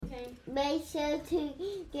make sure to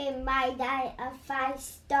give my dad a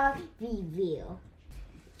 5-star review.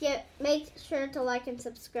 Make sure to like and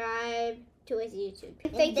subscribe to his YouTube.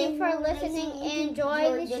 Thank you for listening and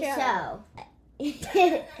enjoy the show.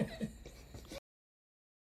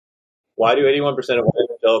 Why do 81% of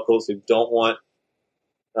evangelicals who don't want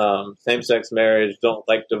same-sex marriage, don't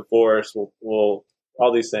like divorce, will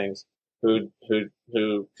all these things, who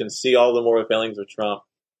can see all the moral failings of Trump,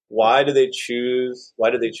 why do they choose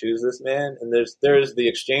this man? And there's the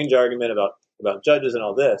exchange argument about judges and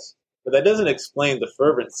all this, but that doesn't explain the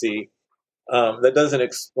fervency. That doesn't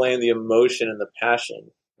explain the emotion and the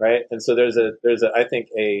passion, right? And so there's I think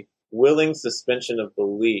a willing suspension of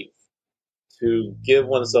belief to give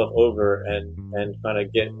oneself over and kind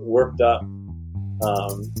of get worked up.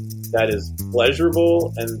 That is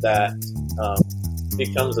pleasurable, and that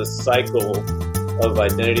becomes a cycle of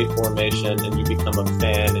identity formation, and you become a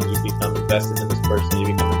fan, and you become invested in this person, you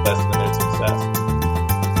become invested in their success.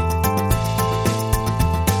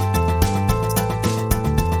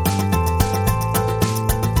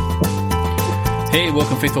 Hey,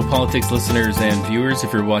 welcome Faithful Politics listeners and viewers.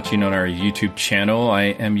 If you're watching on our YouTube channel, I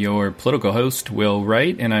am your political host, Will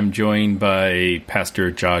Wright, and I'm joined by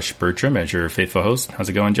Pastor Josh Bertram as your faithful host. How's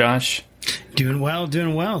it going, Josh? Doing well.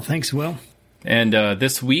 Thanks, Will. And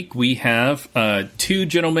this week we have two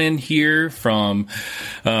gentlemen here from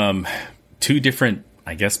two different,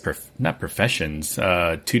 I guess, not professions,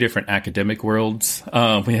 two different academic worlds.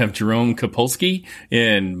 We have Jerome Copulsky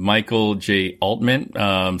and Michael J. Altman.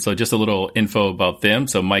 So just a little info about them.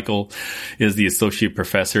 So Michael is the associate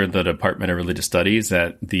professor in the Department of Religious Studies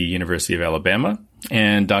at the University of Alabama.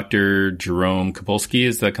 And Dr. Jerome Copulsky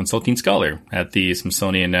is the consulting scholar at the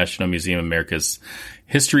Smithsonian National Museum of America's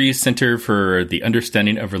History Center for the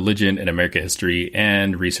Understanding of Religion in American History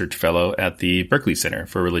and research fellow at the Berkeley Center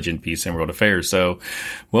for Religion, Peace, and World Affairs. So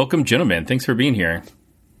welcome, gentlemen. Thanks for being here.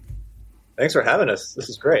 Thanks for having us. This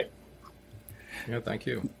is great. Yeah, thank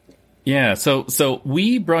you. Yeah, so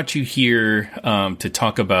we brought you here to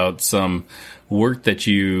talk about some work that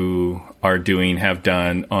you have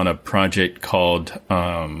done on a project called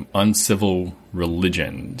Uncivil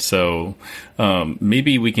Religion. So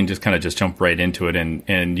maybe we can just kind of jump right into it,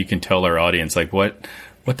 and you can tell our audience, like, what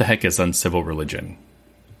the heck is uncivil religion?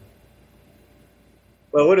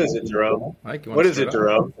 Well, what is it, Jerome? Mike, what is it,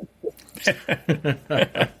 Jerome?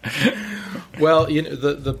 Well,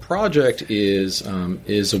 the project is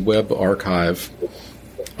a web archive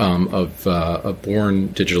of born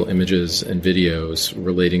digital images and videos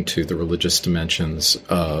relating to the religious dimensions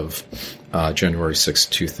of January 6,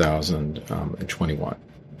 2021.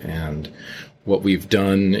 And what we've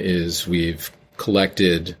done is we've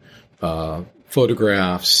collected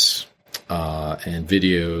photographs and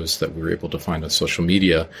videos that we were able to find on social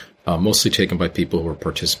media, mostly taken by people who were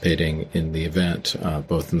participating in the event,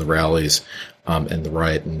 both in the rallies and the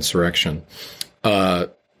riot and insurrection,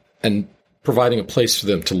 and providing a place for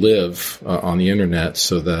them to live on the internet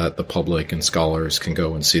so that the public and scholars can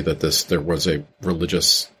go and see that there was a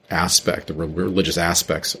religious aspect, religious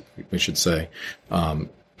aspects, we should say,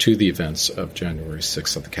 to the events of January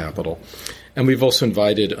 6th at the Capitol. And we've also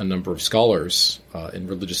invited a number of scholars in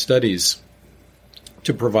religious studies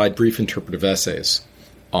to provide brief interpretive essays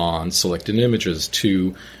on selected images,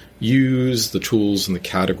 to use the tools and the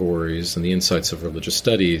categories and the insights of religious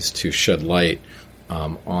studies to shed light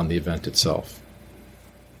on the event itself.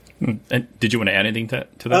 And did you want to add anything to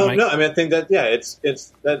that, Mike? No, I mean, I think that, yeah, it's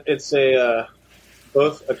a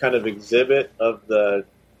both a kind of exhibit of the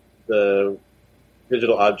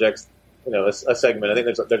digital objects, a segment. I think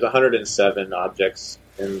there's 107 objects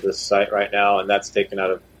in the site right now, and that's taken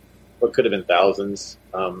out of what could have been thousands.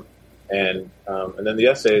 And then the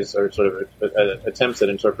essays are sort of attempts at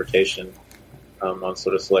interpretation on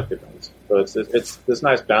sort of selected ones. So it's this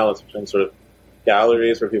nice balance between sort of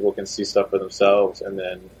galleries where people can see stuff for themselves, and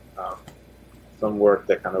then some work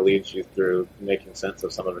that kind of leads you through making sense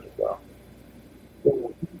of some of it as well.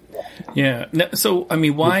 Yeah. So, I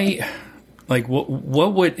mean, why? Like,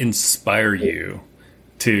 what would inspire you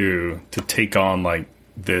to take on like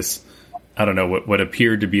this? I don't know, what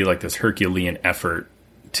appeared to be like this Herculean effort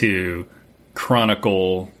to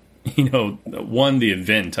chronicle, the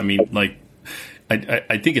event. I mean, like,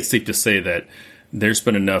 I think it's safe to say that there's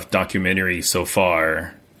been enough documentary so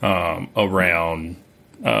far around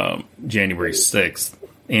January 6th,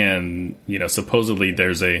 and supposedly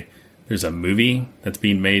there's a movie that's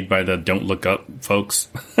being made by the Don't Look Up folks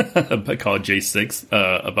called J6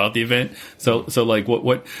 about the event. So like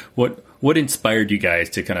what inspired you guys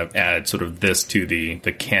to kind of add sort of this to the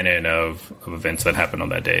canon of events that happened on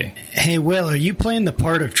that day? Hey, Will, are you playing the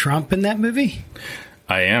part of Trump in that movie?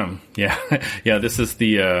 I am. Yeah. Yeah. This is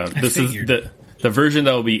the version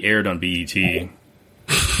that will be aired on BET.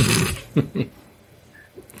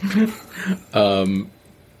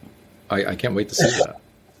 I can't wait to see that.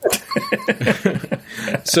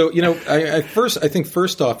 So, I think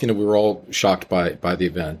first off, we were all shocked by the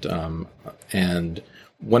event. And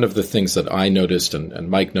one of the things that I noticed and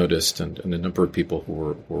Mike noticed and a number of people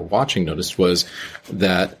who were watching noticed was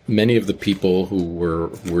that many of the people who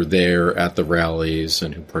were there at the rallies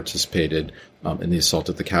and who participated in the assault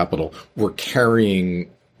at the Capitol were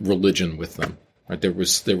carrying religion with them. Right? There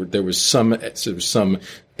was some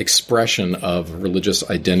expression of religious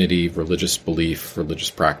identity, religious belief,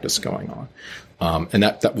 religious practice going on, and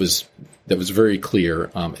that was very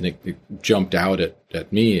clear, and it jumped out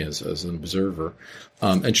at me as an observer.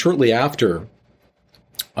 And shortly after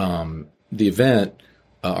the event,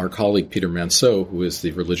 our colleague Peter Manseau, who is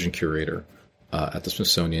the religion curator at the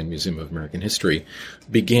Smithsonian Museum of American History,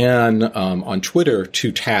 began on Twitter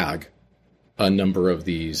to tag a number of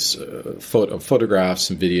these photographs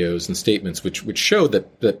and videos and statements, which showed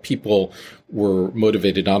that people were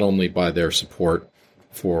motivated not only by their support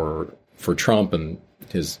for Trump and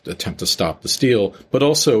his attempt to stop the steal, but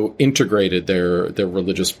also integrated their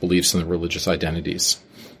religious beliefs and their religious identities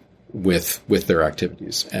with their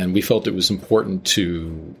activities. And we felt it was important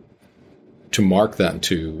to mark that and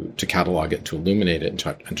to catalog it, to illuminate it,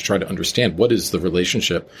 and to try to understand what is the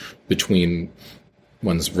relationship between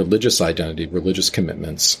one's religious identity, religious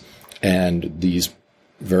commitments, and these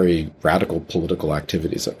very radical political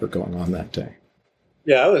activities that were going on that day.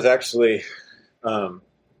 Yeah, I was actually,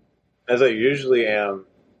 as I usually am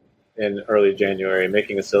in early January,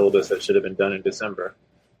 making a syllabus that should have been done in December.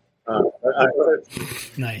 I was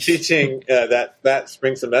Nice. teaching that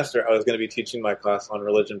spring semester. I was going to be teaching my class on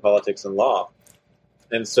religion, politics, and law,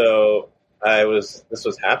 and so this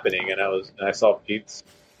was happening, and I saw Peter's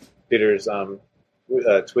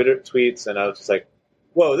Twitter tweets, and I was just like,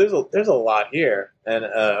 whoa, there's a lot here. And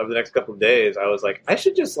over the next couple of days, I was like, I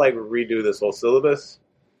should just redo this whole syllabus.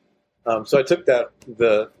 So I took that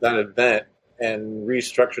event and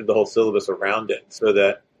restructured the whole syllabus around it so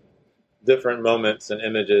that different moments and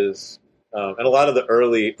images and a lot of the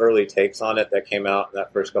early takes on it that came out in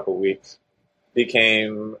that first couple of weeks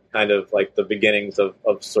became kind of like the beginnings of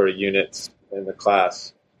sort of units in the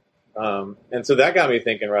class. And so that got me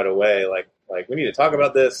thinking right away, like we need to talk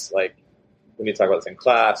about this. We need to talk about this in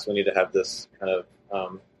class. We need to have this kind of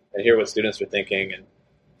and hear what students are thinking. And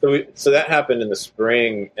so that happened in the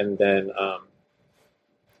spring, and then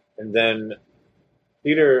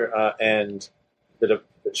Peter and the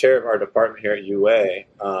chair of our department here at UA,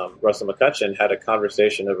 Russell McCutcheon, had a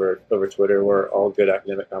conversation over Twitter where all good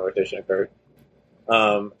academic conversation occurred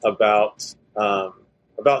about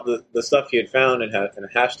the stuff he had found and had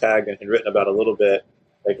hashtagged and had written about a little bit,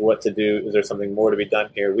 like what to do. Is there something more to be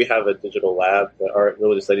done here? We have a digital lab, our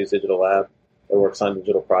religious studies digital lab, that works on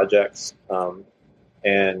digital projects.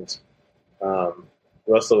 And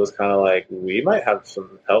Russell was kind of like, we might have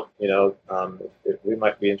some help, if we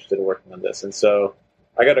might be interested in working on this. And so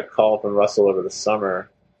I got a call from Russell over the summer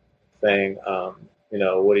saying,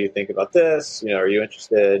 what do you think about this? Are you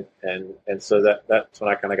interested? And so that's when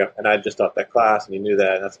I kind of got, and I just taught that class, and he knew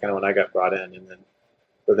that, and that's kind of when I got brought in. And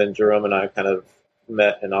then Jerome and I kind of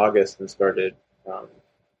met in August and started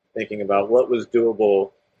thinking about what's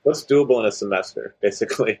doable in a semester,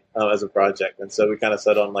 basically, as a project. And so we kind of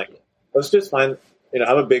settled on let's just find,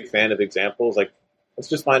 I'm a big fan of examples. Let's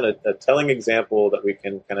just find a telling example that we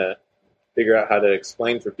can kind of figure out how to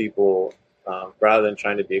explain for people rather than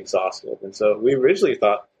trying to be exhaustive. And so we originally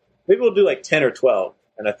thought maybe we'll do 10 or 12.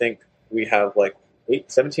 And I think we have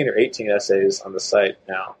 17 or 18 essays on the site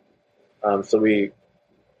now. So we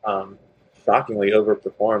shockingly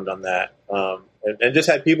overperformed on that. And just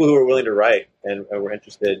had people who were willing to write and were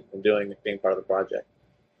interested in being part of the project.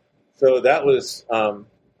 So that was,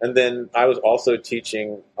 and then I was also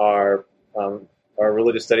teaching our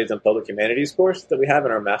religious studies and public humanities course that we have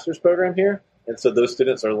in our master's program here. And so those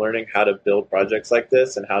students are learning how to build projects like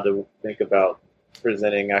this and how to think about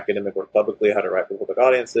presenting academic work publicly, how to write for public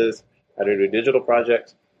audiences, how to do digital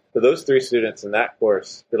projects. So those 3 students in that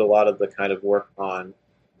course did a lot of the kind of work on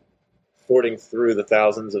sorting through the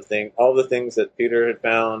thousands of things, all the things that Peter had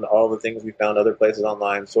found, all the things we found other places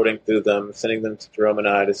online, sorting through them, sending them to Jerome and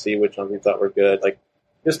I to see which ones we thought were good.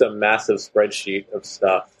 Just a massive spreadsheet of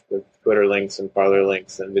stuff with Twitter links and Parler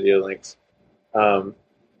links and video links.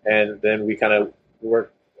 And then we kind of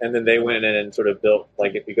worked, and then they went in and sort of built,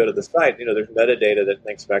 if you go to the site, there's metadata that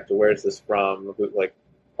links back to where's this from,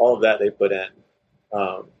 all of that they put in.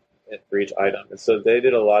 for each item. And so they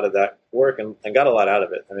did a lot of that work and got a lot out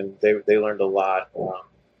of it. I mean, they learned a lot.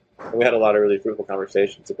 And we had a lot of really fruitful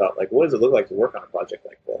conversations about, like, what does it look like to work on a project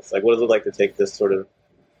like this? Like, what does it look like to take this sort of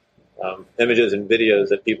images and videos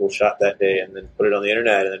that people shot that day and then put it on the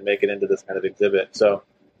internet and then make it into this kind of exhibit? So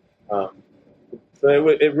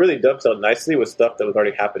it really dovetailed nicely with stuff that was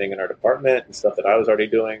already happening in our department and stuff that I was already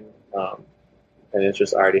doing, and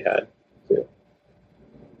interests I already had too.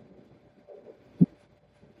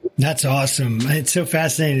 That's awesome. It's so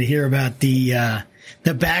fascinating to hear about the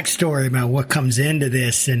backstory about what comes into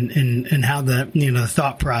this and how the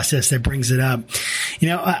thought process that brings it up.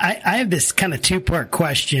 I have this kind of two-part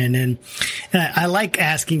question, and I like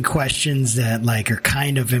asking questions that are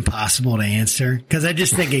kind of impossible to answer, because I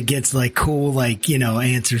just think it gets cool,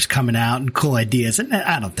 answers coming out and cool ideas. And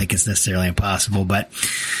I don't think it's necessarily impossible, but,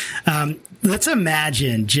 let's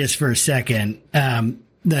imagine just for a second,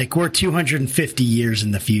 we're 250 years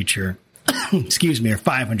in the future. Excuse me, or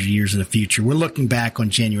 500 years in the future. We're looking back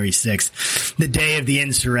on January 6th, the day of the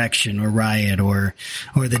insurrection or riot, or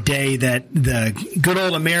the day that the good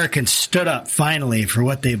old Americans stood up finally for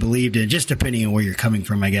what they believed in, just depending on where you're coming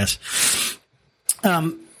from, I guess.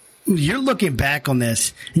 You're looking back on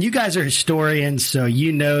this, and you guys are historians, so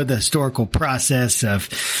you know the historical process of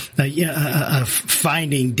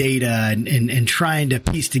finding data and trying to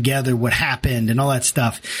piece together what happened and all that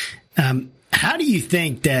stuff. How do you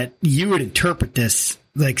think that you would interpret this?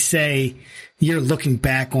 Say you're looking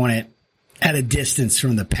back on it at a distance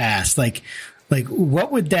from the past.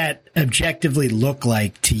 What would that objectively look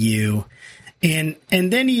like to you? And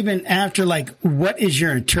then even after, what is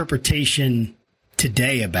your interpretation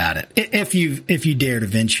today about it, if you dare to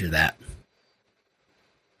venture that?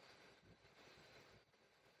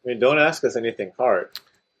 I mean, don't ask us anything hard.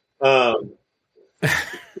 Well,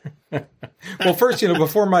 first,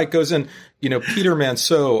 before Mike goes in, Peter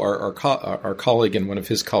Manceau, our colleague and one of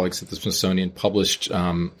his colleagues at the Smithsonian, published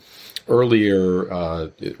early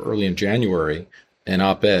in January an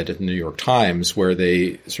op-ed at the New York Times where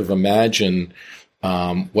they sort of imagine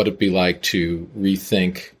what it'd be like to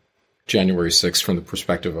rethink January 6th from the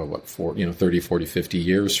perspective of 30, 40, 50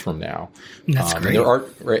 years from now. That's great.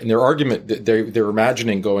 And their argument, they're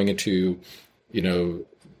imagining going into,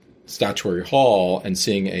 Statuary Hall and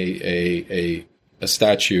seeing a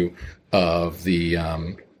statue of the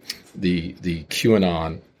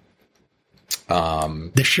QAnon,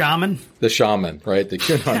 the shaman, right? The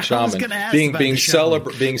QAnon shaman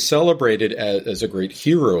being celebrated as a great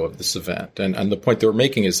hero of this event. And the point they were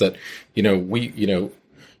making is that,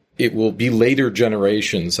 it will be later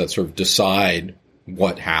generations that sort of decide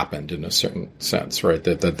what happened in a certain sense, right?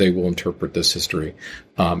 That they will interpret this history,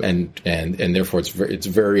 and therefore it's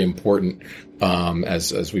very important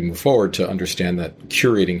as we move forward to understand that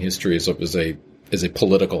curating history is a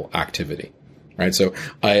political activity, right? So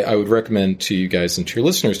I would recommend to you guys and to your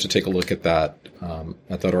listeners to take a look at that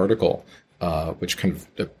article, which kind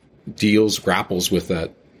of grapples with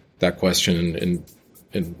that question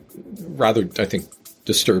in rather, I think,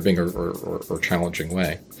 disturbing or challenging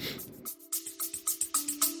way.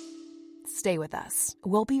 Stay with us.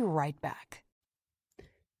 We'll be right back.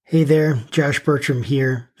 Hey there, Josh Bertram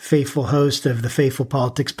here, faithful host of the Faithful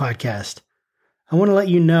Politics Podcast. I want to let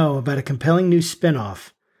you know about a compelling new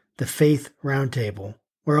spinoff, the Faith Roundtable,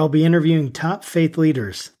 where I'll be interviewing top faith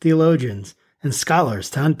leaders, theologians, and scholars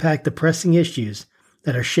to unpack the pressing issues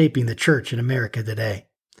that are shaping the church in America today.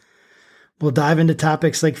 We'll dive into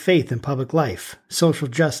topics like faith in public life, social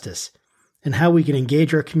justice, and how we can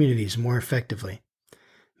engage our communities more effectively.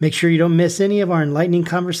 Make sure you don't miss any of our enlightening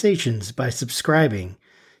conversations by subscribing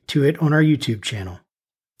to it on our YouTube channel.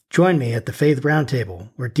 Join me at the Faith Roundtable,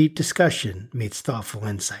 where deep discussion meets thoughtful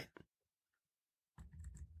insight.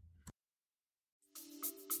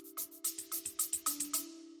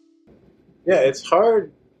 Yeah, it's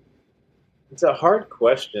hard. It's a hard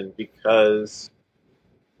question because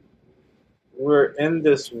we're in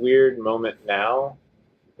this weird moment now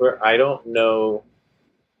where I don't know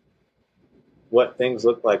what things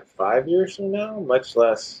look like 5 years from now, much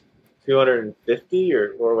less 250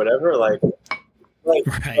 or whatever.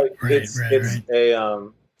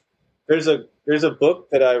 There's a book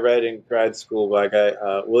that I read in grad school by a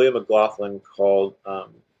guy, William McLaughlin, called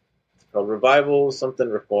Revival Something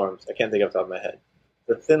Reforms. I can't think off the top of my head.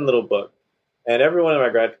 It's a thin little book, and everyone in my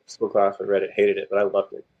grad school class that read it hated it, but I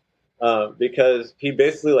loved it. Because he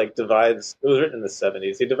basically divides, it was written in the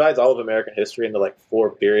 70s, he divides all of American history into 4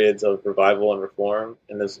 periods of revival and reform.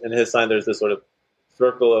 And in his sign, there's this sort of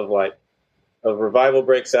circle of revival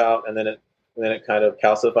breaks out, and then it kind of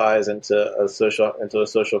calcifies into a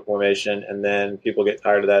social formation, and then people get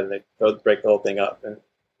tired of that and they break the whole thing up. And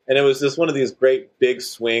And it was just one of these great big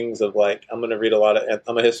swings of like, I'm a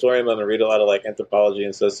historian, I'm going to read a lot of like anthropology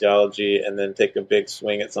and sociology, and then take a big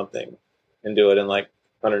swing at something and do it in like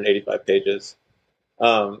 185 pages.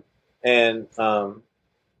 But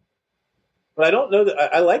I don't know that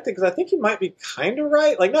I liked it because I think he might be kind of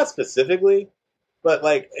right. Like, not specifically, but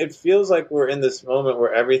like, it feels like we're in this moment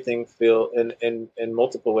where everything feels in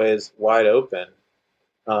multiple ways wide open,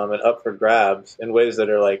 and up for grabs in ways that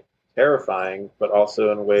are like terrifying, but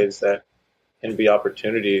also in ways that can be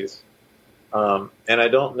opportunities. And I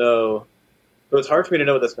don't know. So it's hard for me to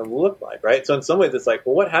know what that's going to look like, right? So in some ways, it's like,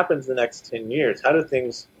 well, what happens the next 10 years? How do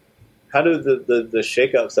the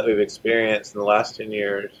shakeups that we've experienced in the last 10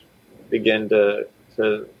 years begin to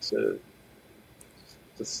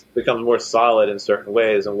become more solid in certain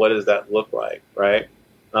ways, and what does that look like, right?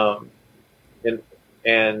 And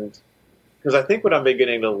because I think what I'm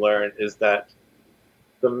beginning to learn is that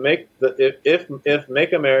if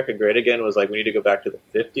Make America Great Again was like, we need to go back to the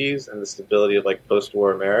 50s and the stability of like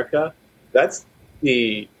post-war America, that's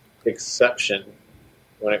the exception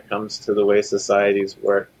when it comes to the way societies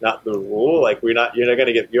work, not the rule. Like, you're only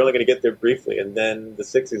going to get there briefly, and then the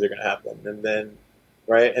 60s are going to happen, and then,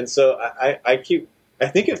 right? And so I think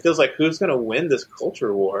it feels like who's going to win this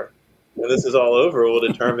culture war when this is all over will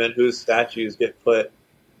determine whose statues get put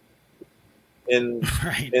in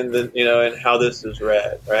the, and how this is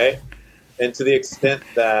read, right? And to the extent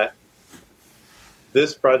that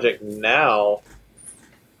this project now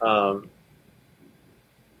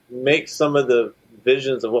makes some of the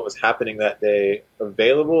visions of what was happening that day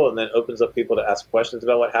available, and then opens up people to ask questions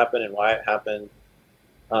about what happened and why it happened,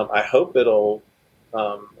 I hope it'll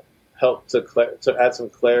help to add some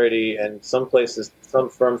clarity and some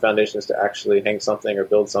firm foundations to actually hang something or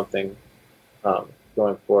build something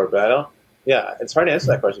going forward. But it's hard to answer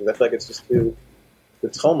that question because I feel like it's just the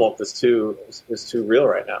tumult is too real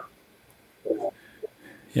right now.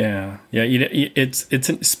 Yeah.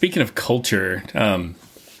 It's speaking of culture,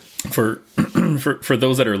 for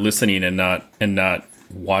those that are listening and not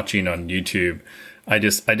watching on YouTube, I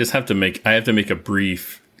have to make a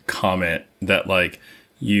brief comment that, like,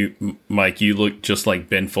 Mike, you look just like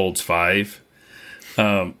Ben Folds 5.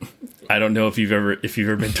 I don't know if you've ever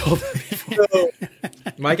been told that before.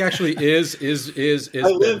 Mike actually is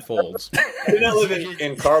Ben Folds. I did not live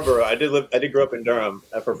in Carrboro. I did grow up in Durham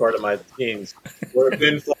for part of my teens, where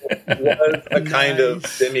Ben Folds was a kind of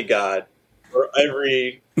demigod for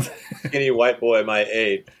every skinny white boy my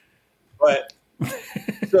age. But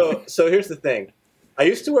so here's the thing: I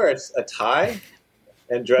used to wear a tie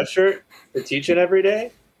and dress shirt to teach it every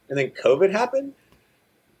day, and then COVID happened,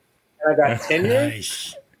 and I got tenured.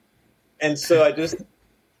 Nice. And so I just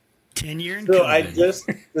tenure. So I just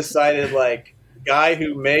decided, like, guy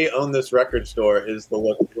who may own this record store is the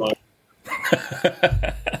look of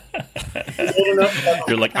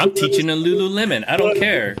You're like, I'm teaching in Lululemon. I don't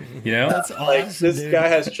care. That's awesome. Like, this guy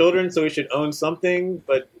has children, so he should own something,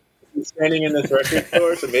 but he's standing in this record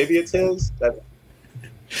store, so maybe it's his.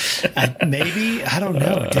 Maybe, I don't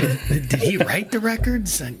know. Did he write the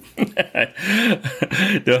records? No,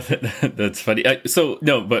 that's funny.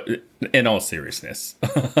 But in all seriousness,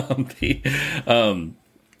 I'm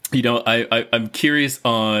curious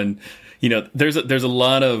on, there's a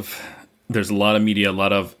lot of media, a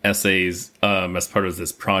lot of essays as part of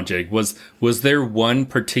this project. Was there one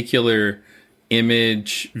particular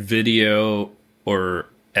image, video, or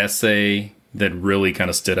essay that really kind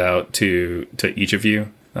of stood out to each of you?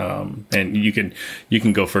 And you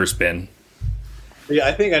can go first, Ben. Yeah,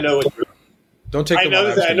 I think I know what. Don't take. I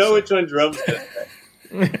know which one Jerome's gonna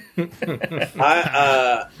say.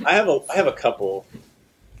 I have a couple.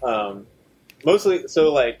 Mostly,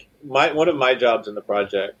 so like one of my jobs in the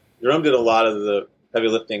project, Jerome did a lot of the heavy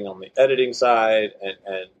lifting on the editing side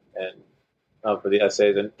and for the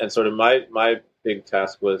essays, and sort of my big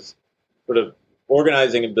task was sort of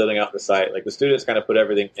organizing and building out the site. Like, the students kind of put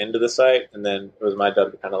everything into the site, and then it was my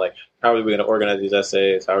job to kind of like, how are we going to organize these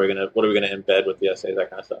essays? What are we going to embed with the essays? That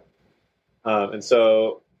kind of stuff. And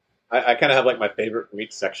so I kind of have like my favorite from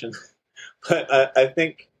each section, but I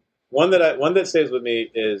think one that stays with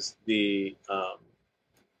me is the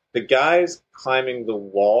guys climbing the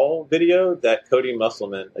wall video that Cody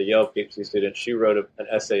Musselman, a Yale PhD student, she wrote an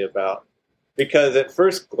essay about. Because at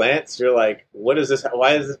first glance, you're like, what is this? What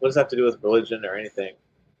does this have to do with religion or anything?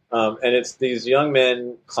 And it's these young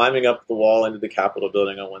men climbing up the wall into the Capitol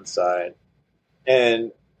building on one side.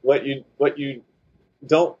 And what you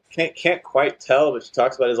can't quite tell, but she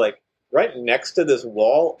talks about is like, right next to this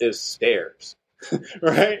wall is stairs.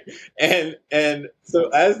 Right? And so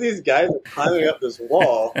as these guys are climbing up this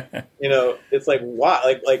wall, it's like, wow,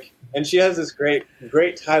 like And she has this great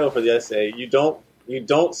title for the essay. You don't raid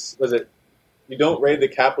the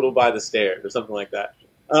Capitol by the stairs or something like that.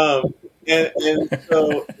 And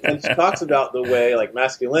she talks about the way like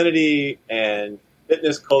masculinity and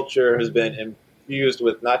fitness culture has been infused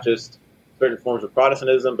with not just certain forms of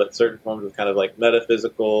Protestantism, but certain forms of kind of like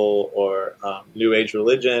metaphysical or New Age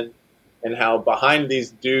religion, and how behind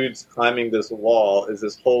these dudes climbing this wall is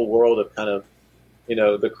this whole world of kind of,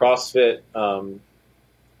 the CrossFit,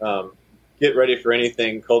 get ready for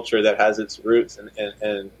anything culture that has its roots and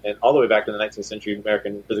all the way back to the 19th century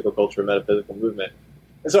American physical culture, metaphysical movement.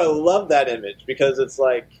 And so I love that image because it's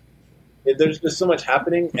like, there's just so much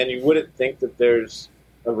happening and you wouldn't think that there's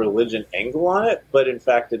a religion angle on it, but in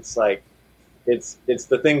fact it's like, it's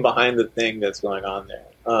the thing behind the thing that's going on there.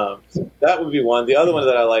 So that would be one. The other one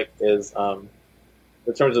that I like is,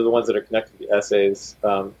 in terms of the ones that are connected to the essays,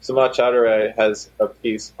 Samad Chowdhury has a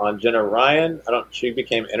piece on Jenna Ryan. She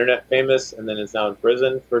became internet famous and then is now in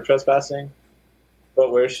prison for trespassing,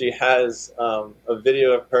 but where she has a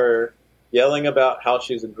video of her yelling about how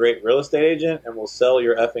she's a great real estate agent and will sell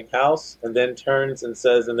your effing house, and then turns and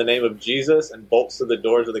says, "In the name of Jesus," and bolts to the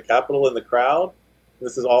doors of the Capitol in the crowd.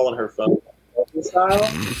 This is all on her phone style.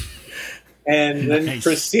 And then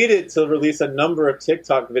proceeded to release a number of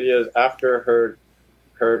TikTok videos after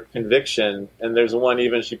her conviction. And there's one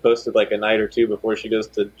even she posted like a night or two before she goes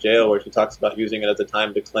to jail where she talks about using it as a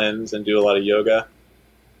time to cleanse and do a lot of yoga.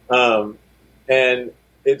 And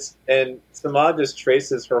Samad just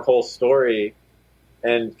traces her whole story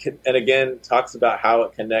and again talks about how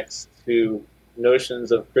it connects to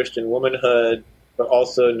notions of Christian womanhood, but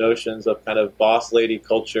also notions of kind of boss lady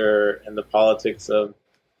culture and the politics of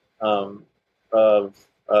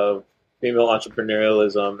female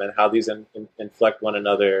entrepreneurialism and how these inflect one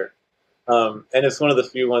another. And it's one of the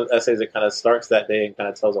few essays that kind of starts that day and kind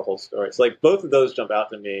of tells a whole story. So like both of those jump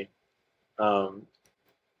out to me.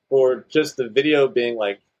 Or just the video being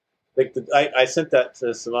like I sent that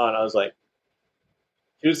to Simone. I was like,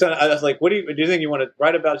 I was like, what do you think you want to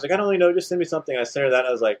write about? She's like, I don't really know. Just send me something. I sent her that. And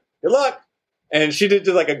I was like, good luck. And she did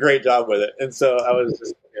like a great job with it. And so I was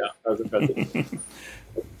just, I was impressed.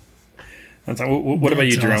 What about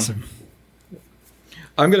you, Jerome? Awesome.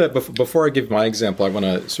 I'm going to, before I give my example, I want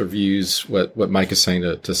to sort of use what Mike is saying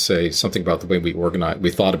to say something about the way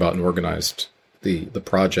we thought about and organized the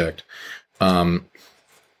project.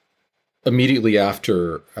 Immediately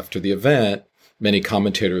after the event, many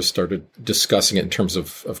commentators started discussing it in terms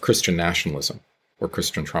of Christian nationalism or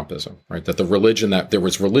Christian Trumpism, right? That there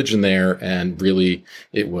was religion there, and really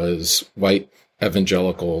it was white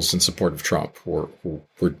evangelicals in support of Trump who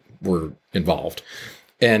were involved,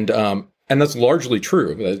 and that's largely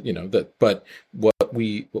true. But what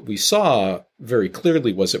we saw very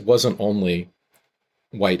clearly was it wasn't only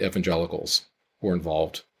white evangelicals who were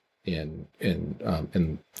involved in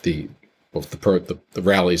both the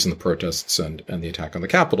rallies and the protests and the attack on the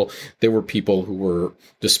Capitol. There were people who were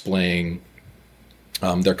displaying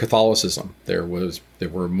their Catholicism. There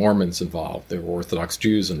were Mormons involved. There were Orthodox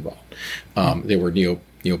Jews involved. There were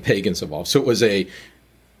neo-pagans involved. So it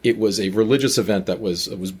was a religious event that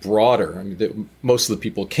was broader. I mean, most of the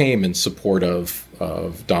people came in support of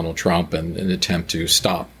Donald Trump and an attempt to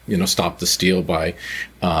stop the steal by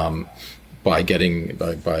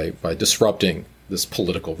disrupting this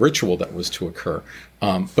political ritual that was to occur.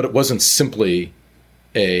 But it wasn't simply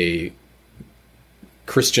a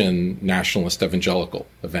Christian nationalist evangelical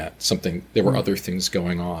event. There were other things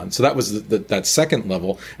going on. So that was that second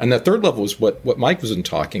level. And that third level is what Mike was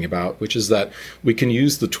talking about, which is that we can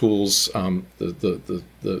use the tools,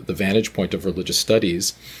 the vantage point of religious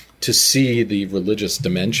studies to see the religious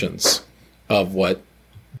dimensions of what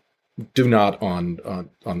do not on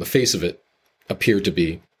the face of it appear to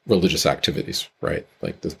be religious activities, right?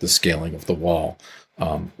 Like the scaling of the wall,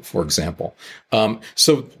 for example.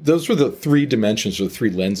 So those were the three dimensions or the three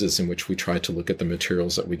lenses in which we tried to look at the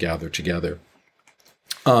materials that we gathered together.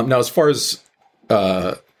 Now, as far as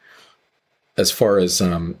the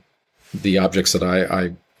objects that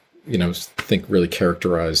I think really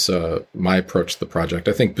characterize my approach to the project,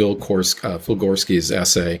 I think Phil Gorski's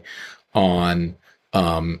essay on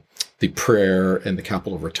the prayer in the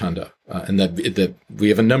Capitol Rotunda, and that we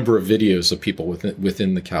have a number of videos of people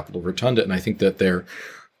within the Capitol Rotunda, and I think that they're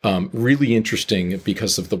really interesting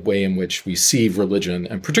because of the way in which we see religion,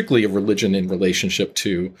 and particularly a religion in relationship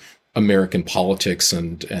to American politics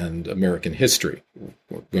and American history,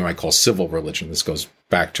 what we might call civil religion. This goes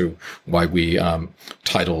back to why we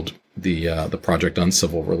titled the project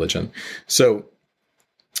Uncivil Religion. So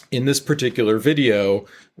in this particular video,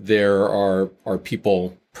 there are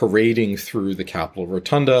people parading through the Capitol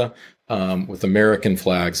Rotunda. with American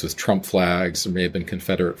flags, with Trump flags. There may have been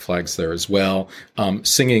Confederate flags there as well,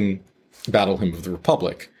 singing Battle Hymn of the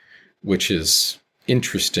Republic, which is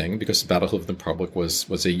interesting because the Battle Hymn of the Republic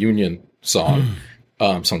was a Union song.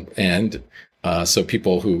 So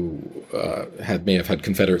people who may have had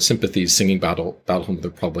Confederate sympathies singing Battle Hymn of the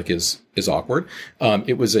Republic is awkward.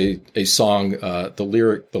 It was a song.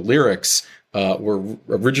 The lyrics were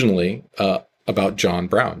originally about John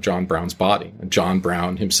Brown's body. And John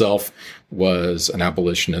Brown himself was an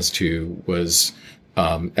abolitionist who was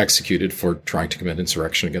executed for trying to commit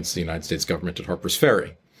insurrection against the United States government at Harper's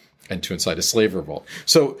Ferry and to incite a slave revolt.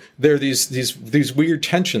 So there are these weird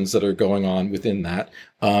tensions that are going on within that.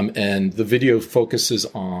 And the video focuses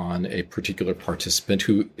on a particular participant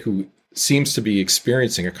who seems to be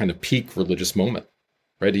experiencing a kind of peak religious moment,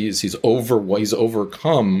 right? He's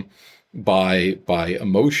overcome by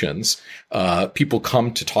emotions. People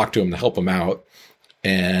come to talk to him to help him out,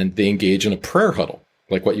 and they engage in a prayer huddle,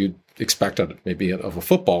 like what you'd expect of a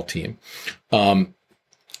football team.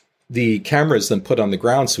 The camera is then put on the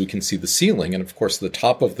ground so we can see the ceiling. And of course, the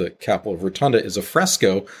top of the Capitol Rotunda is a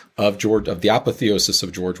fresco of the apotheosis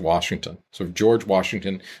of George Washington. So George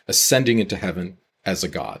Washington ascending into heaven as a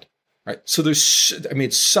god, right? So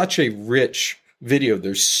it's such a rich video.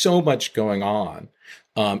 There's so much going on.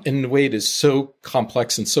 In a way, it is so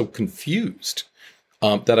complex and so confused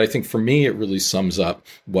that I think for me, it really sums up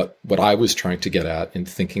what I was trying to get at in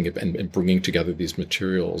thinking of and bringing together these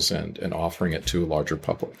materials and offering it to a larger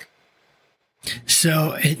public.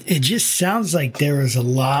 So it just sounds like there was a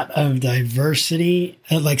lot of diversity,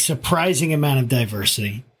 like surprising amount of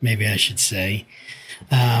diversity, maybe I should say,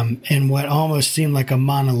 and what almost seemed like a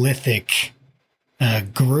monolithic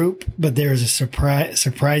group, but there was a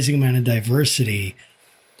surprising amount of diversity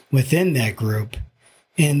within that group.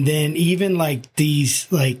 And then even like these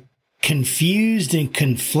like confused and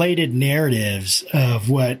conflated narratives of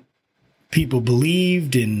what people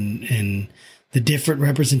believed and the different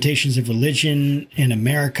representations of religion in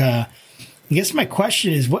America. I guess my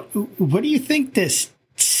question is, what do you think this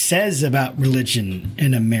says about religion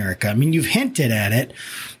in America? I mean, you've hinted at it,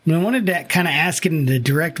 but I wanted to kind of ask it in a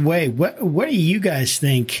direct way. What do you guys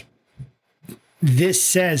think this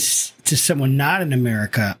says to someone not in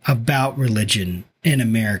America about religion in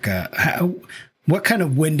America? What kind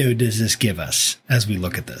of window does this give us as we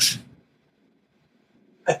look at this?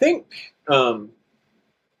 I think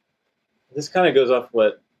this kind of goes off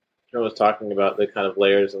what Jerome was talking about, the kind of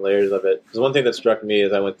layers and layers of it. Because one thing that struck me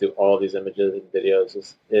as I went through all these images and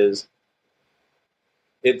videos is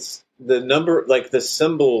it's the number, like the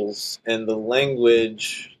symbols and the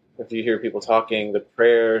language. If you hear people talking, the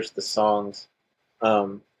prayers, the songs,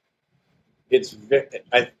 it's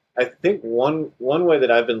I think one way that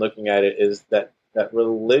I've been looking at it is that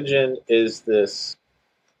religion is this.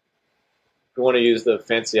 If you want to use the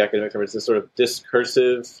fancy academic term, it's this sort of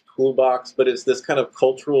discursive toolbox, but it's this kind of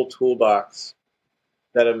cultural toolbox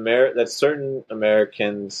that certain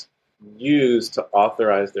Americans use to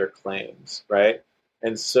authorize their claims, right?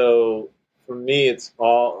 And so for me, it's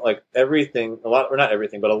all like everything, not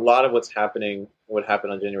everything, but a lot of what happened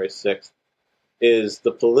on January 6th is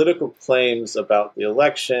the political claims about the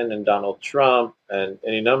election and Donald Trump and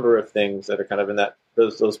any number of things that are kind of in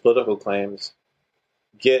those political claims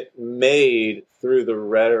get made through the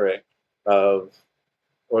rhetoric of,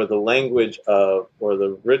 or the language of, or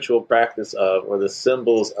the ritual practice of, or the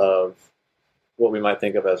symbols of what we might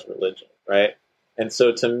think of as religion, right? And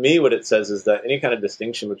so to me, what it says is that any kind of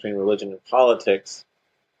distinction between religion and politics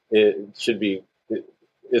is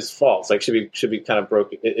false. Like should be kind of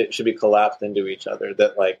broken. It should be collapsed into each other.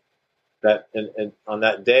 And on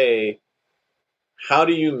that day, how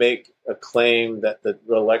do you make a claim that the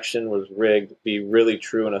election was rigged be really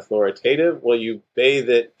true and authoritative? Well, you bathe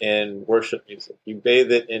it in worship music. You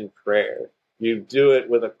bathe it in prayer. You do it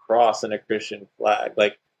with a cross and a Christian flag.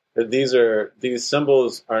 Like these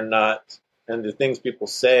symbols are not, and the things people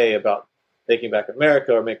say about taking back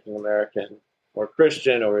America or making America more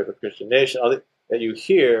Christian or we have a Christian nation, all that you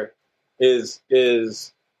hear is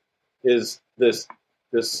this.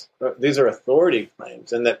 These are authority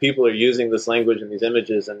claims, and that people are using this language and these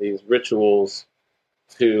images and these rituals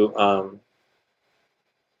to,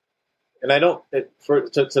 and I don't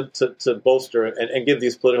to bolster and give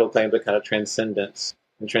these political claims a kind of transcendence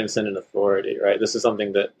and transcendent authority, right? This is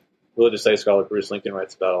something that religious studies scholar Bruce Lincoln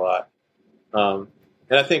writes about a lot,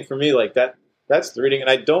 and I think for me, like that's the reading, and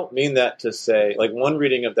I don't mean that to say, like one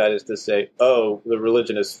reading of that is to say, oh, the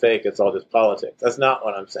religion is fake, it's all just politics. That's not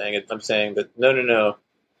what I'm saying. I'm saying that no,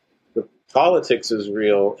 the politics is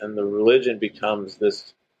real, and the religion becomes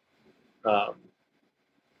this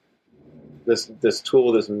this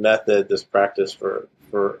tool, this method, this practice for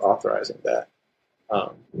authorizing that.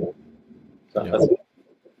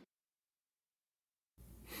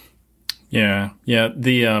 Yeah.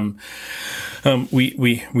 The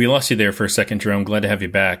we lost you there for a second, Jerome. Glad to have you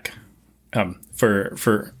back. For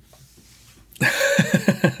for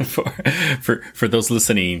those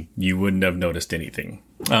listening, you wouldn't have noticed anything.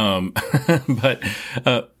 But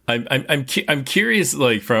I'm curious,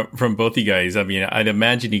 like from both you guys. I mean, I'd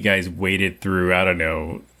imagine you guys waded through, I don't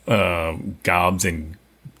know, gobs and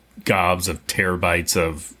gobs of terabytes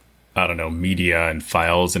of, I don't know, media and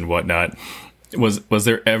files and whatnot. Was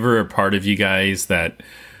there ever a part of you guys that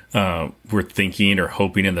were thinking or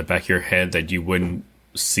hoping in the back of your head that you wouldn't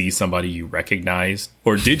see somebody you recognized?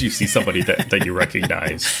 Or did you see somebody that you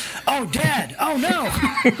recognized? Oh, Dad! Oh, no!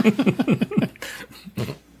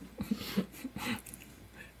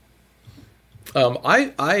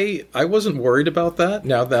 I wasn't worried about that.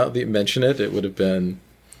 Now that you mention it, it would have been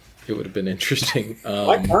interesting.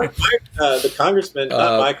 The congressman,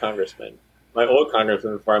 not my congressman, my old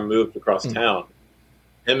congressman before I moved across town,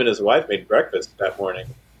 him and his wife made breakfast that morning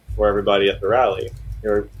for everybody at the rally. They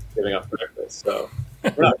were giving up breakfast, so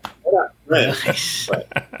we're not friends.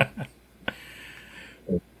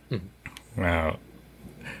 Wow.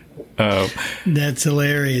 That's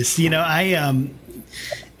hilarious. One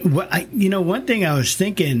thing I was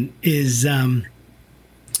thinking is do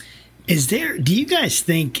you guys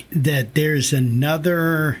think that there's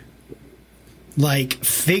another like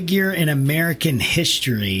figure in American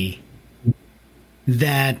history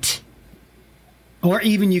that, or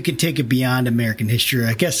even you can take it beyond American history?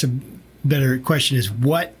 I guess a better question is,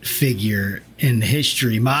 what figure in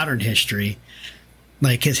history, modern history,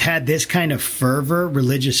 like has had this kind of fervor,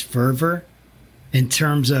 religious fervor, in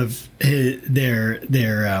terms of their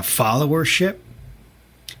followership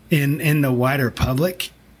in the wider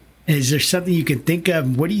public? Is there something you can think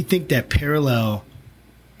of? What do you think that parallel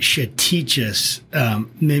should teach us?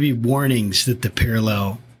 Maybe warnings that the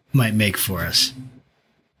parallel might make for us.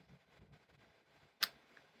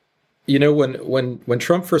 When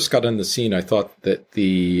Trump first got on the scene, I thought that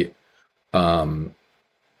the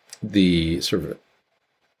sort of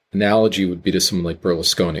analogy would be to someone like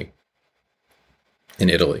Berlusconi in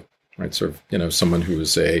Italy, right? Sort of, someone who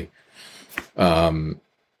was a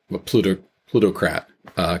plutocrat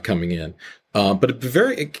coming in. But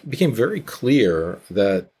it became very clear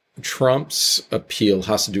that Trump's appeal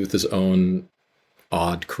has to do with his own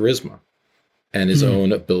odd charisma and his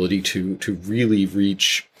own ability to really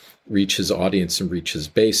reach his audience and reach his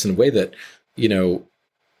base in a way that,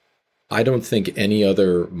 I don't think any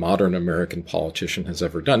other modern American politician has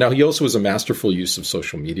ever done. Now, he also was a masterful use of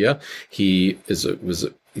social media. He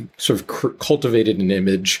sort of cultivated an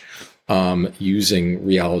image using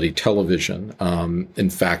reality television. In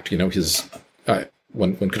fact,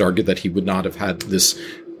 one could argue that he would not have had this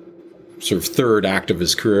sort of third act of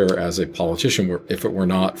his career as a politician if it were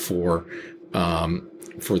not for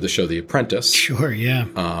the show The Apprentice. Sure, yeah.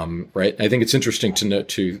 Right. I think it's interesting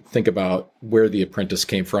to think about where The Apprentice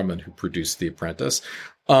came from and who produced The Apprentice.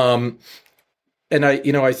 And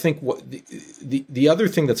I think what the other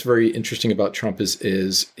thing that's very interesting about Trump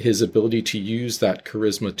is his ability to use that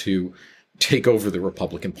charisma to take over the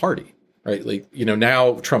Republican Party. Right. Like,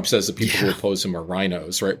 now Trump says the people who oppose him are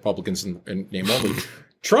rhinos, right? Republicans in name only.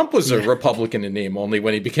 Trump was a Republican in name only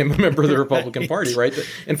when he became a member of the Republican Party, right?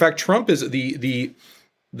 In fact, Trump is the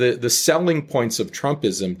selling points of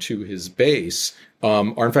Trumpism to his base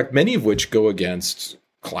are, in fact, many of which go against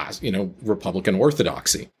Republican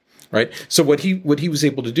orthodoxy, right? So what he was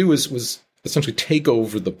able to do was essentially take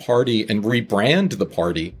over the party and rebrand the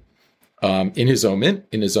party in his own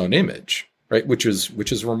image, right? Which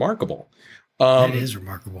is remarkable. That is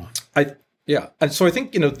remarkable. Yeah. And so I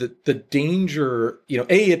think, the danger,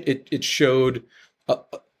 it showed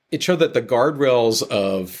that the guardrails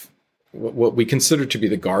of what we consider to be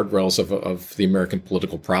the guardrails of the American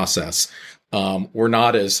political process were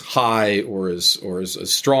not as high or as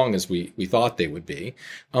strong as we thought they would be.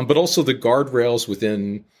 But also the guardrails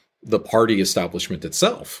within the party establishment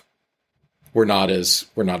itself were not as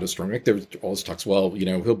strong. Like there always talks, well,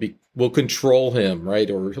 we'll control him, right?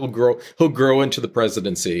 Or he'll grow into the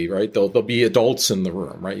presidency, right? There'll be adults in the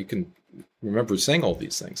room, right? You can remember saying all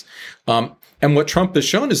these things. And what Trump has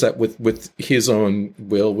shown is that with his own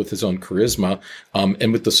will, with his own charisma,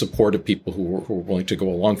 and with the support of people who are willing to go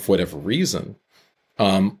along for whatever reason,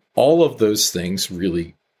 all of those things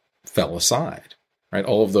really fell aside, right?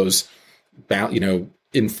 All of those,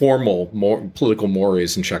 informal political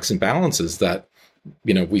mores and checks and balances that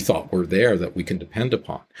we thought were there that we can depend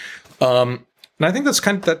upon. And I think that's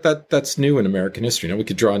kind of that's new in American history. You know, we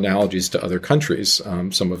could draw analogies to other countries.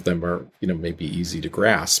 Some of them are, you know, maybe easy to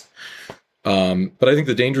grasp. But I think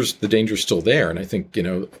the danger's still there. And I think, you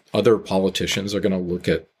know, other politicians are going to look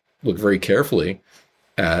very carefully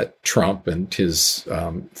at Trump and his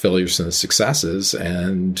failures and his successes,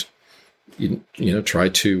 and you know, try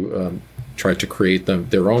to create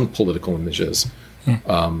their own political images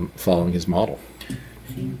following his model.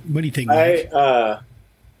 What do you think, Mike?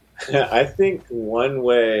 I think one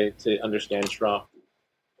way to understand Trump,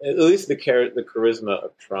 at least the charisma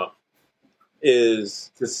of Trump,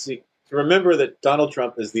 is to remember that Donald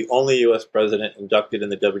Trump is the only U.S. president inducted in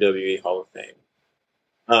the WWE Hall of Fame.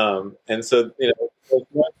 And so, you know,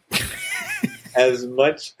 as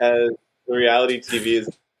much as reality TV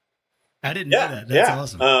is, I didn't know that. That's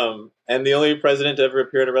awesome. And the only president to ever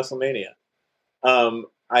appear at a WrestleMania.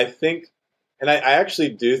 I think, and I actually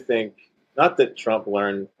do think, not that Trump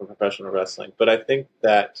learned from professional wrestling, but I think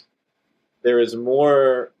that there is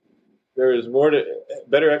more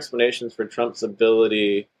better explanations for Trump's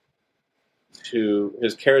ability to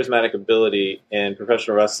his charismatic ability in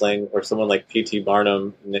professional wrestling, or someone like P.T.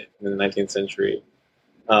 Barnum in the 19th century,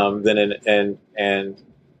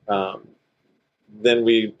 than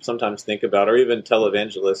we sometimes think about, or even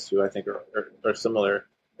televangelists who I think are similar,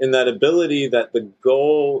 in that ability that the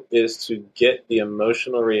goal is to get the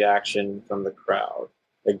emotional reaction from the crowd.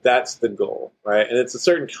 Like, that's the goal, right? And it's a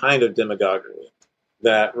certain kind of demagoguery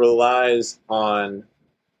that relies on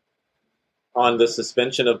the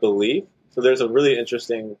suspension of belief. So there's some really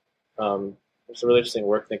interesting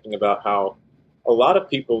work thinking about how a lot of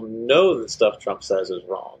people know that stuff Trump says is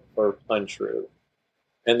wrong or untrue,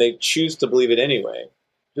 and they choose to believe it anyway.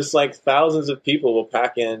 Just like thousands of people will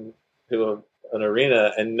pack in to an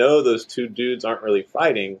arena and know those two dudes aren't really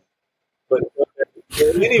fighting, but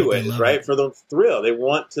anyways, right? For the thrill, they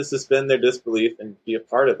want to suspend their disbelief and be a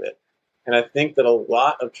part of it. And I think that a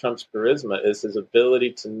lot of Trump's charisma is his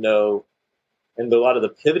ability to know, and a lot of the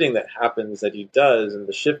pivoting that happens that he does and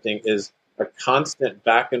the shifting is a constant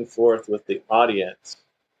back and forth with the audience,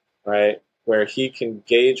 right? Where he can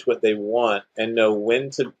gauge what they want and know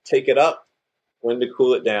when to take it up, when to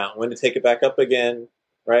cool it down, when to take it back up again,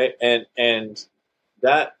 right? And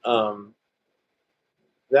that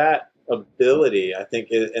ability, I think,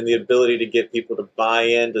 and the ability to get people to buy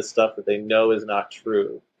into stuff that they know is not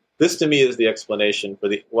true. This to me is the explanation for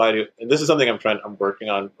and this is something I'm working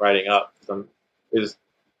on writing up. This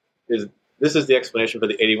is the explanation for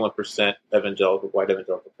the 81% white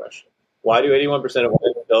evangelical question. Why do 81% of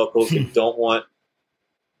white evangelicals who don't want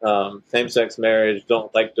same-sex marriage,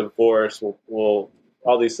 don't like divorce, will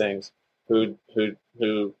all these things, who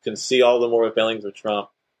can see all the moral failings of Trump,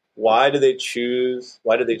 why do they choose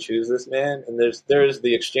this man? And there's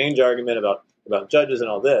the exchange argument about judges and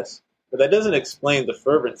all this, but that doesn't explain the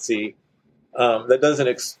fervency. That doesn't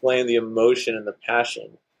explain the emotion and the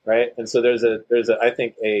passion, right? And so there's I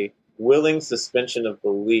think a willing suspension of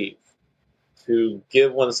belief to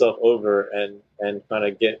give oneself over and kind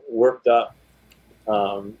of get worked up,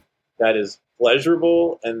 that is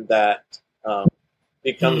pleasurable, and that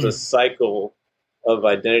becomes a cycle of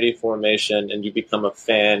identity formation, and you become a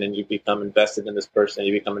fan, and you become invested in this person, and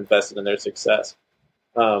you become invested in their success.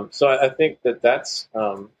 So I think that's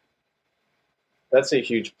a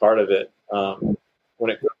huge part of it.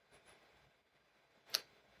 When it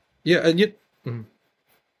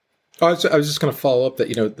I was just going to follow up that,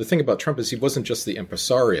 you know, the thing about Trump is he wasn't just the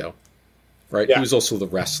impresario, right? Yeah. He was also the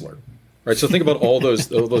wrestler, right? So think about all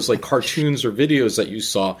those like cartoons or videos that you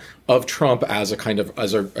saw of Trump as a kind of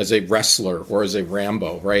as a wrestler or as a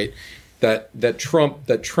Rambo, right? That Trump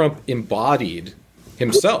embodied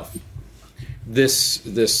himself. This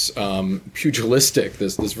pugilistic,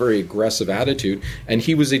 this very aggressive attitude, and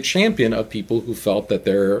he was a champion of people who felt that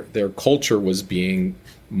their culture was being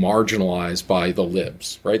marginalized by the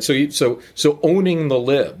libs, right? So owning the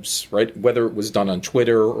libs, right? Whether it was done on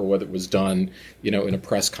Twitter or whether it was done, you know, in a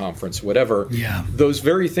press conference, whatever. Yeah. Those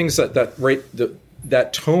very things that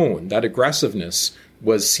tone, that aggressiveness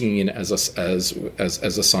was seen as a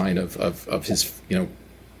sign of his, you know,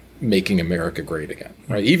 making America great again,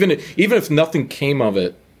 right? Even if nothing came of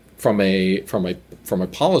it from a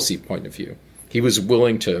policy point of view, he was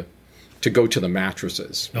willing to go to the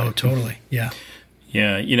mattresses. Right? Oh, totally. Yeah.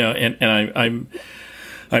 Yeah, you know, and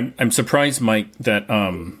I'm surprised, Mike, that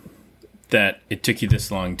it took you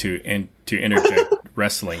this long to interject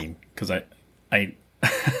wrestling, because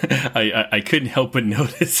I couldn't help but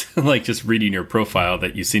notice, like just reading your profile,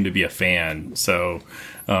 that you seem to be a fan. So,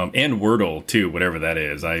 and Wordle too, whatever that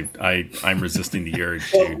is. I'm resisting the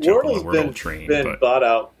urge to jump on the Wordle train. Been bought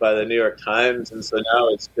out by the New York Times, and so now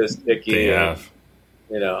it's just icky. They have.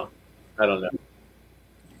 And, I don't know.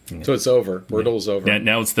 So it's over. Wordle's over.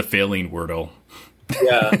 Now it's the failing Wordle.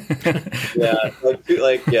 Yeah, yeah,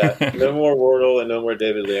 no more Wordle and no more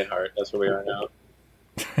David Leonhardt. That's where we are now.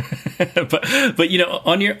 but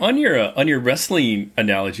on your wrestling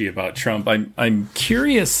analogy about Trump, I'm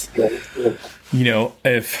curious, if,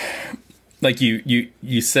 like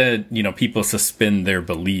you said, people suspend their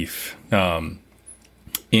belief,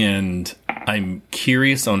 and I'm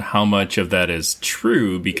curious on how much of that is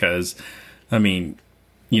true, because the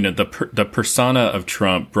persona of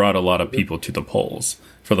Trump brought a lot of people to the polls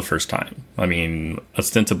for the first time.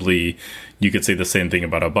 Ostensibly, you could say the same thing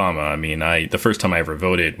about Obama. The first time I ever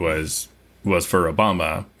voted was for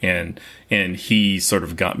Obama, and he sort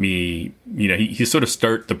of got me, he sort of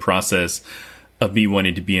started the process of me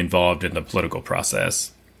wanting to be involved in the political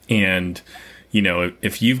process. And,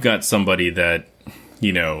 if you've got somebody that,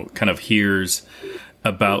 kind of hears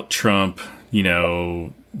about Trump,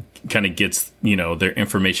 kind of gets, their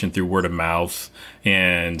information through word of mouth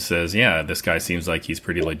and says, yeah, this guy seems like he's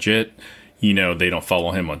pretty legit. They don't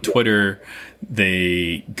follow him on Twitter.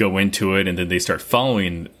 They go into it and then they start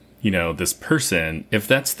following, this person. If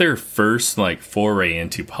that's their first foray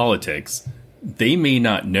into politics, they may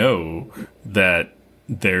not know that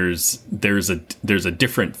there's a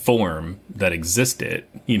different form that existed,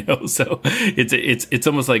 so it's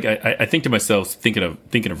almost like I think to myself, thinking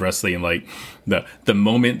of wrestling, like the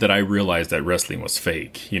moment that I realized that wrestling was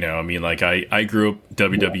fake, I grew up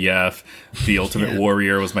WWF, the Ultimate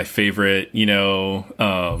Warrior was my favorite,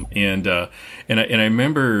 and I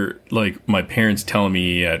remember my parents telling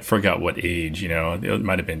me at forgot what age, it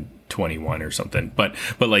might have been 21 or something, but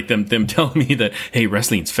them telling me that, hey,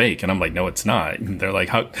 wrestling's fake, and I'm like, no, it's not. And they're like,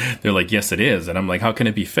 yes, it is. And I'm like, how can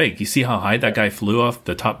it be fake? You see how high that guy flew off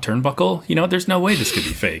the top turnbuckle? There's no way this could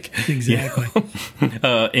be fake. Exactly.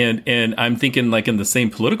 And I'm thinking, in the same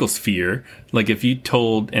political sphere, if you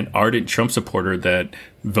told an ardent Trump supporter that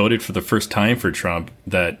voted for the first time for Trump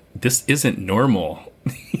that this isn't normal,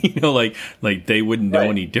 they wouldn't know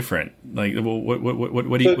any different. What do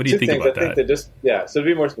you think about that? I think that so to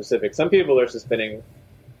be more specific, some people are suspending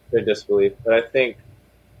their disbelief, but I think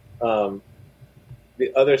the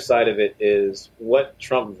other side of it is what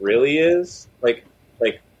Trump really is, like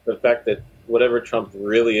the fact that whatever Trump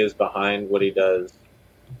really is behind what he does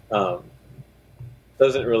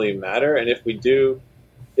doesn't really matter. And if you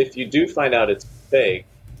do find out it's fake,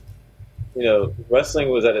 wrestling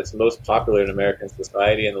was at its most popular in American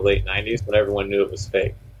society in the late 90s when everyone knew it was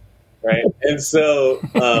fake, right? And so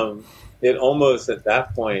it almost at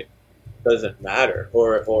that point doesn't matter,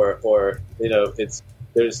 or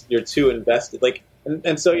you're too invested.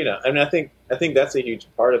 And so I think that's a huge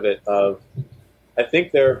part of it. I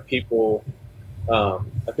think there are people. I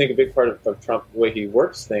think a big part of Trump, the way he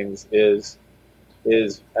works things, is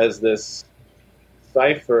as this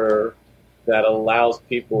cipher that allows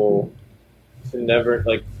people to never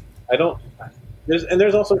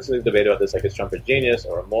there's all sorts of debate about this, is Trump a genius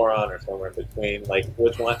or a moron or somewhere in between,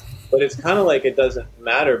 which one, but it's kind of it doesn't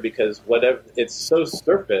matter, because whatever, it's so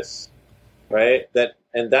surface, right,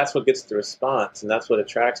 and that's what gets the response, and that's what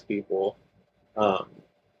attracts people,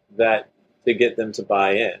 that to get them to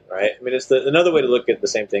buy in, right? It's another way to look at the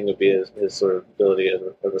same thing would be his sort of ability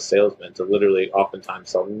of a salesman to literally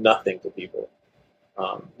oftentimes sell nothing to people.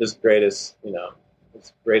 His greatest,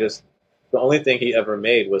 the only thing he ever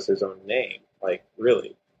made was his own name,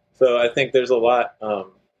 really. So I think there's a lot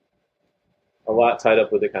tied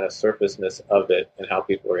up with the kind of surfaceness of it and how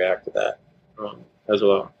people react to that as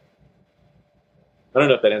well. I don't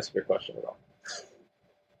know if that answered your question at all.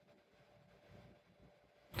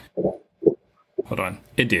 Hold on.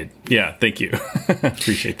 It did. Yeah, thank you.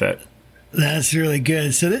 Appreciate that. That's really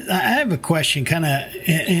good. So I have a question, kind of,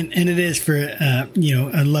 and it is for, I'd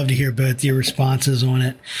love to hear both your responses on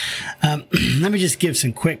it. Let me just give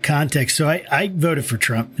some quick context. So I voted for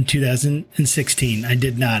Trump in 2016. I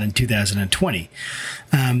did not in 2020.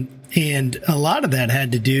 And a lot of that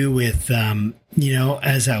had to do with,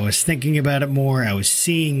 as I was thinking about it more, I was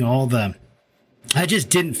seeing I just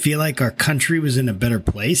didn't feel like our country was in a better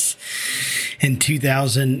place in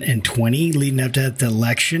 2020 leading up to the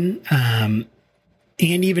election. And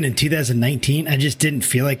even in 2019, I just didn't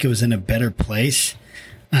feel like it was in a better place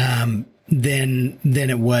than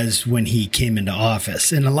it was when he came into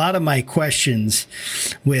office. And a lot of my questions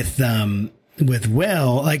with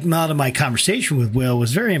Will, like a lot of my conversation with Will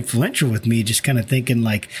was very influential with me, just kind of thinking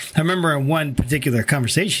like, I remember in one particular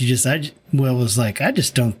conversation, Will was like, I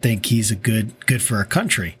just don't think he's a good for our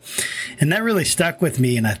country. And that really stuck with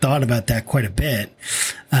me. And I thought about that quite a bit.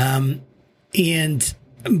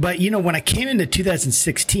 But when I came into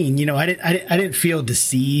 2016, I didn't feel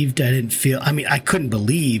deceived. I couldn't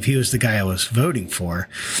believe he was the guy I was voting for.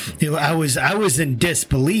 I was in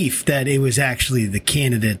disbelief that it was actually the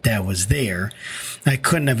candidate that was there. I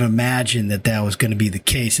couldn't have imagined that was going to be the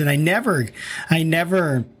case. And I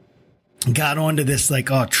never got onto this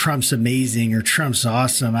like, oh, Trump's amazing or Trump's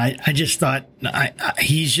awesome. I just thought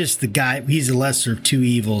he's just the guy. He's the lesser of two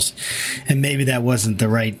evils. And maybe that wasn't the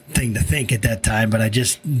right thing to think at that time, but I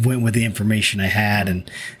just went with the information I had and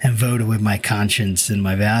voted with my conscience and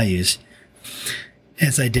my values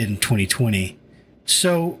as I did in 2020.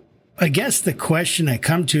 So I guess the question I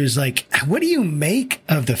come to is like, what do you make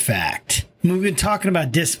of the fact? We've been talking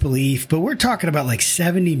about disbelief, but we're talking about like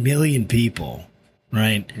 70 million people,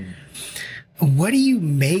 right? Mm. What do you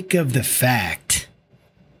make of the fact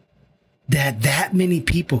that many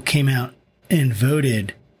people came out and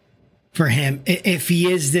voted for him? If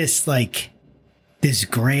he is this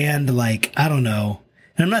grand, like, I don't know.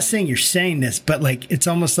 And I'm not saying you're saying this, but like, it's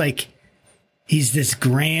almost like he's this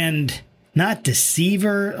grand, not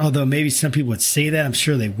deceiver, although maybe some people would say that. I'm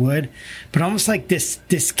sure they would, but almost like this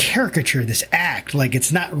caricature, this act, like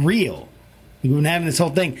it's not real. We've been having this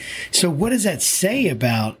whole thing. So what does that say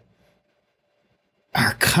about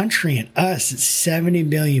our country and us? It's 70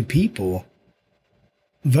 million people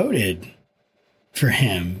voted for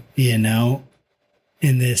him, in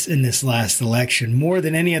this last election, more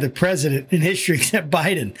than any other president in history except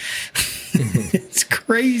Biden. It's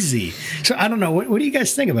crazy. So I don't know. What do you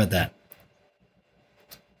guys think about that?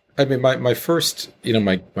 I mean, my first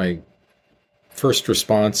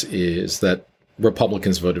response is that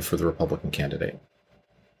Republicans voted for the Republican candidate,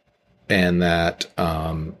 and that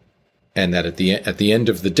at the end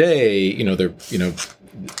of the day, either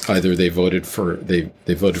they voted for the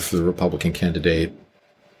Republican candidate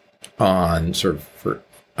on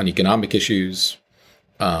economic issues,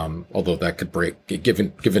 although that could break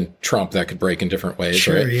given Trump, that could break in different ways,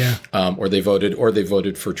 sure, right? Yeah. Or they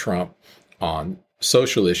voted for Trump on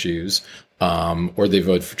social issues, or they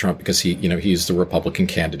vote for Trump because he's the Republican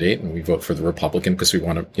candidate, and we vote for the Republican because we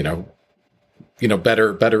want to,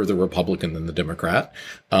 better the Republican than the Democrat.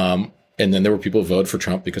 And then there were people who voted for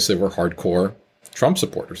Trump because they were hardcore Trump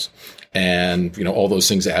supporters, and all those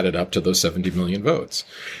things added up to those 70 million votes.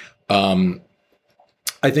 I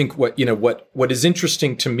think what is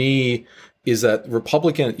interesting to me is that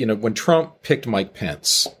Republican, when Trump picked Mike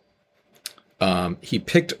Pence, he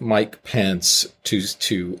picked Mike Pence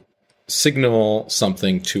to signal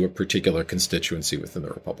something to a particular constituency within the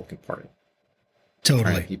Republican Party.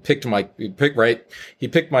 Totally. Right? He picked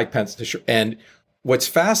Mike Pence and what's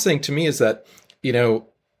fascinating to me is that,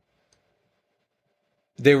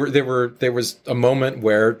 there was a moment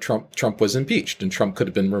where Trump was impeached and Trump could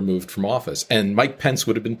have been removed from office and Mike Pence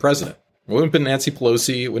would have been president. It wouldn't have been Nancy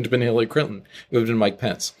Pelosi. It wouldn't have been Hillary Clinton. It would have been Mike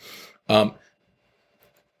Pence.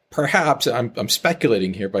 Perhaps I'm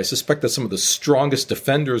speculating here, but I suspect that some of the strongest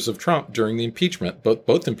defenders of Trump during the impeachment,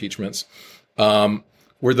 both impeachments, were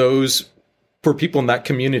people in that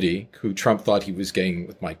community who Trump thought he was getting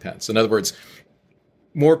with Mike Pence. In other words,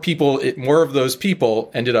 more of those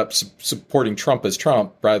people ended up supporting Trump as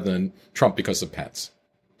Trump rather than Trump because of Pence.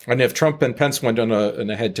 And if Trump and Pence went on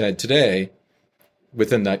a head-to-head today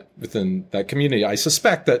within that community, I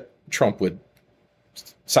suspect that Trump would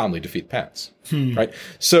soundly defeat Pence, right?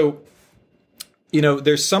 So,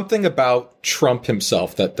 there's something about Trump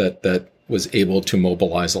himself that was able to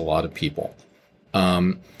mobilize a lot of people.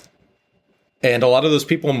 And a lot of those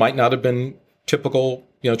people might not have been typical,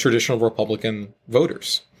 traditional Republican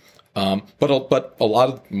voters. But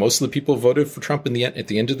most of the people who voted for Trump at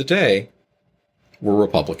the end of the day were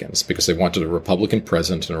Republicans because they wanted a Republican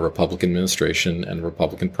president and a Republican administration and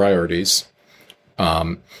Republican priorities,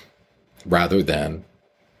 rather than,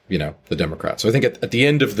 the Democrats. So I think at the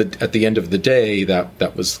end of the day,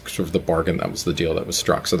 that was sort of the bargain. That was the deal that was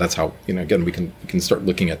struck. So that's how, again, we can start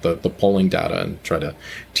looking at the polling data and try to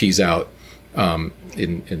tease out,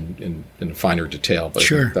 in finer detail, but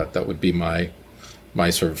sure. I think that would be my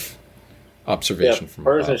sort of observation. Yeah,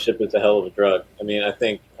 partisanship is a hell of a drug. I mean, I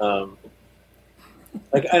think, I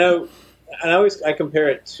know, and I compare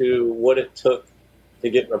it to what it took to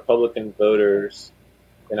get Republican voters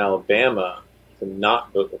in Alabama to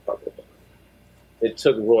not vote Republican. It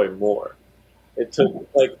took Roy Moore. It took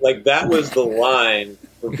like that was the line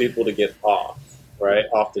for people to get off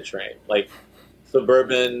the train, like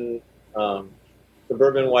suburban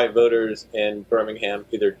suburban white voters in Birmingham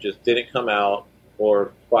either just didn't come out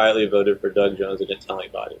or quietly voted for Doug Jones and didn't tell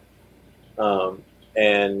anybody.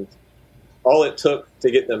 And all it took to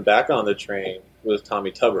get them back on the train was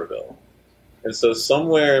Tommy Tuberville. And so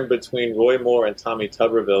somewhere in between Roy Moore and Tommy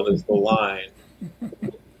Tuberville is the line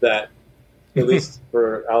that, at least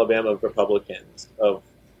for Alabama Republicans, of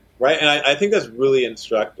right. And I think that's really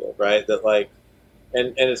instructive, right? That like,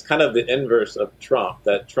 and it's kind of the inverse of Trump,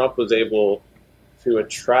 that Trump was able to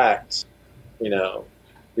attract,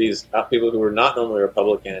 these people who were not normally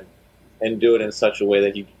Republican and do it in such a way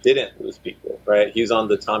that he didn't lose people, right? He's on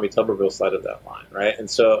the Tommy Tuberville side of that line, right? And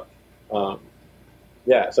so, so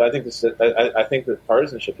I think I think that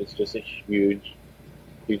partisanship is just a huge,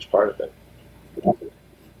 huge part of it.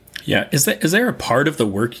 Yeah. Is there a part of the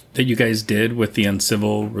work that you guys did with the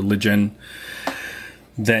Uncivil religion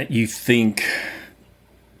that you think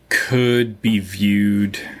could be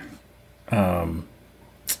viewed,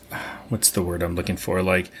 what's the word I'm looking for?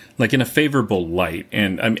 Like in a favorable light?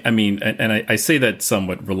 And I say that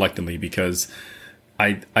somewhat reluctantly because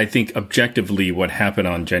I think objectively what happened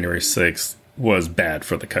on January 6th was bad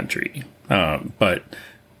for the country. But,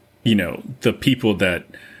 the people that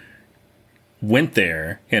went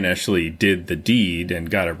there and actually did the deed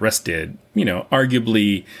and got arrested,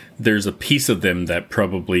 arguably there's a piece of them that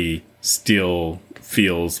probably still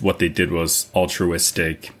feels what they did was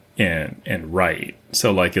altruistic and right.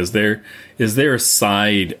 So like, is there a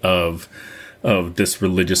side of this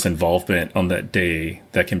religious involvement on that day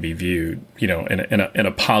that can be viewed, in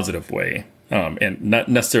a positive way? And not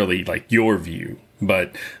necessarily like your view,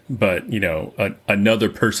 but another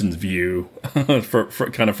person's view for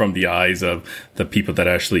kind of from the eyes of the people that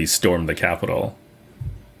actually stormed the Capitol.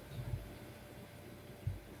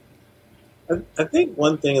 I think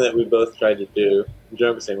one thing that we both tried to do,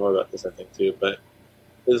 Jerome can say more about this, I think too, but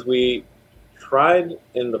is we tried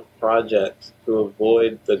in the project to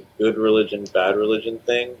avoid the good religion, bad religion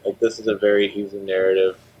thing. Like this is a very easy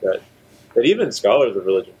narrative that even scholars of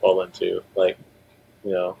religion fall into, like,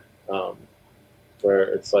 where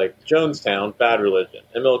it's like Jonestown, bad religion,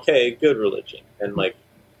 MLK, good religion. And like,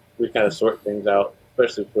 we kind of sort things out,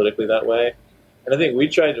 especially politically that way. And I think we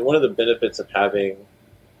tried, one of the benefits of having,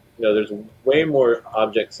 there's way more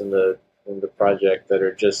objects in the project that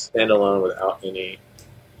are just standalone without any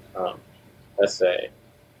essay.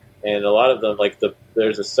 And a lot of them, like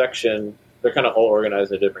there's a section, they're kind of all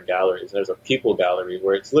organized in different galleries. There's a people gallery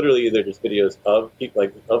where it's literally either just videos of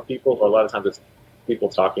people, or a lot of times it's people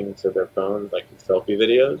talking to their phones, like selfie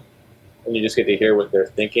videos, and you just get to hear what they're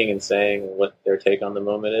thinking and saying and what their take on the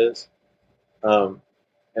moment is. And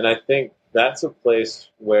I think that's a place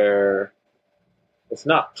where it's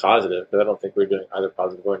not positive, because I don't think we're doing either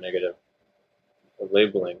positive or negative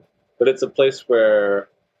labeling, but it's a place where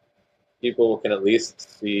people can at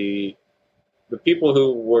least see, the people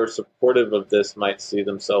who were supportive of this might see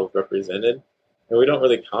themselves represented, and we don't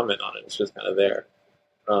really comment on it. It's just kind of there.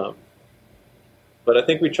 But I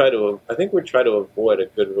think we try to avoid a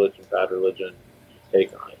good religion, bad religion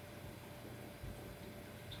take on it.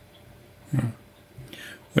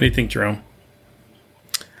 What do you think, Jerome?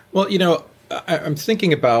 Well, I'm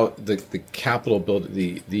thinking about the Capitol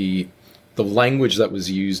building, the language that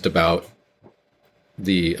was used about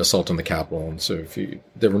the assault on the Capitol. And so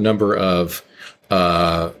there were a number of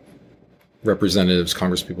representatives,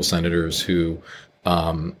 congresspeople, senators who,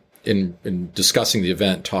 in discussing the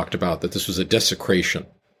event, talked about that this was a desecration,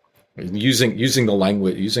 using the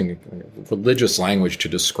language, using religious language to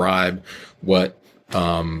describe what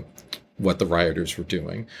the rioters were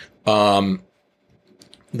doing. The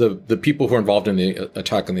people who were involved in the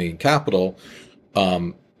attack on the Capitol,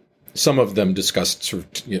 some of them discussed sort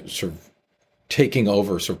of taking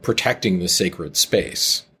over, sort of protecting the sacred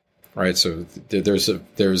space, right? So there's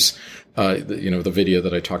the video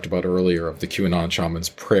that I talked about earlier of the QAnon shaman's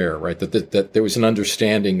prayer, right? That there was an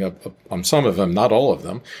understanding of on some of them, not all of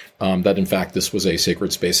them, that in fact this was a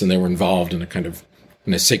sacred space, and they were involved in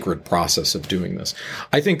a sacred process of doing this.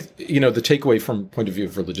 I think, the takeaway from point of view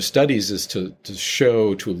of religious studies is to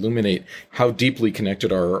illuminate how deeply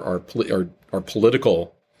connected our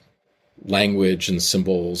political language and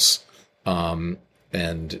symbols, and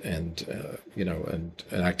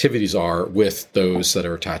activities are with those that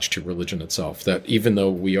are attached to religion itself. That even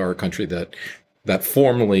though we are a country that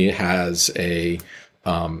formally has a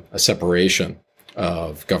separation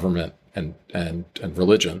of government and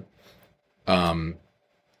religion,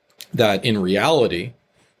 that in reality,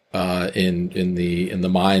 in the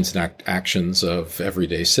minds and actions of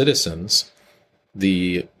everyday citizens,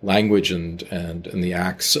 the language and the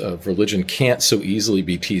acts of religion can't so easily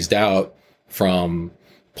be teased out from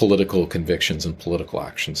political convictions and political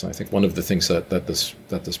actions. And I think one of the things that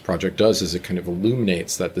this project does is it kind of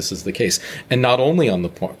illuminates that this is the case, and not only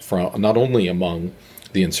not only among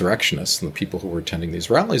the insurrectionists and the people who were attending these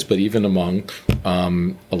rallies, but even among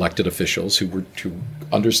elected officials who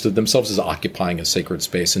understood themselves as occupying a sacred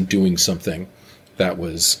space and doing something that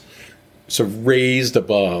was sort of raised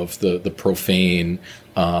above the profane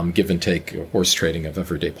give and take horse trading of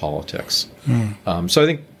everyday politics. So I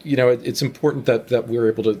think it's important that we're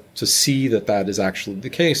able to see that is actually the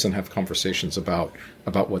case and have conversations about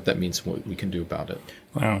what that means and what we can do about it.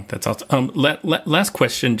 Wow, that's awesome. Last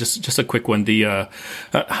question, just a quick one.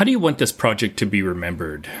 How do you want this project to be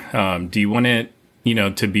remembered? Do you want it,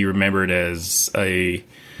 to be remembered as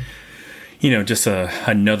just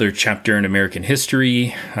another chapter in American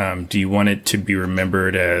history? Do you want it to be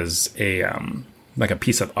remembered as like a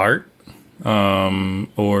piece of art?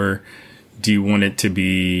 Or do you want it to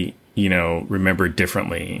be, remembered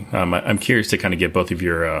differently? I'm curious to kind of get both of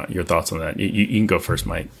your thoughts on that. You can go first,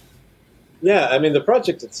 Mike. Yeah, I mean, the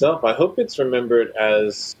project itself, I hope it's remembered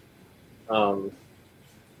as a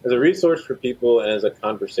resource for people and as a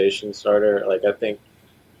conversation starter. Like, I think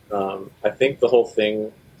the whole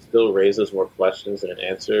thing still raises more questions than it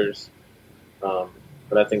answers. But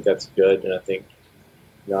I think that's good. And I think,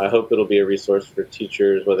 I hope it'll be a resource for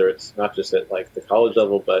teachers, whether it's not just at like the college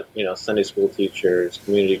level, but, Sunday school teachers,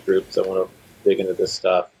 community groups that want to dig into this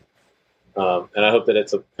stuff. And I hope that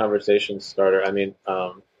it's a conversation starter. I mean,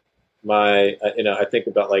 I think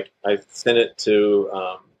about, like, I sent it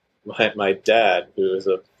to my dad, who is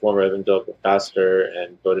a former evangelical pastor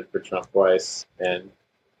and voted for Trump twice, and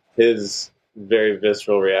his very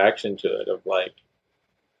visceral reaction to it of, like,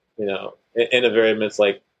 in a very midst,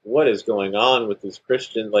 like, what is going on with these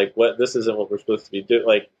Christians? Like, this isn't what we're supposed to be doing.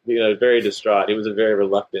 Like, very distraught. He was a very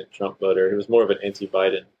reluctant Trump voter. He was more of an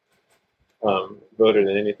anti-Biden voter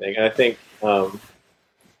than anything. And I think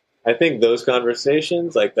those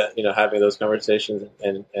conversations, like that, having those conversations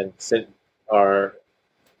and are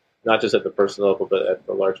not just at the personal level, but at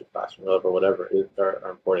the larger classroom level, or whatever, are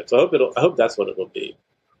important. So I hope that's what it will be.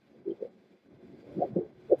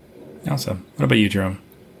 Awesome. What about you, Jerome?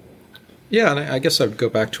 Yeah, and I guess I would go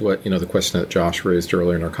back to what, the question that Josh raised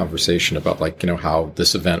earlier in our conversation about, like, how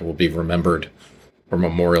this event will be remembered or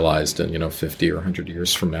memorialized in, 50 or 100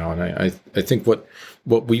 years from now. And I think what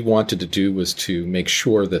we wanted to do was to make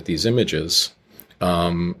sure that these images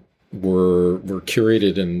were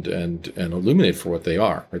curated and illuminated for what they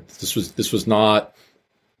are. Right? This was not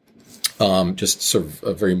just sort of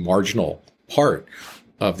a very marginal part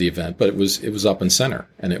of the event, but it was up and center,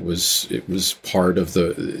 and it was part of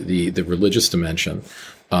the religious dimension,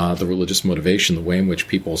 the religious motivation, the way in which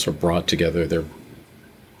people sort of brought together their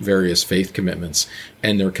various faith commitments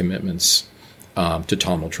and their commitments to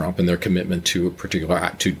Donald Trump and their commitment to a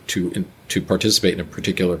particular to participate in a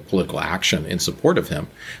particular political action in support of him,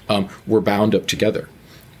 were bound up together,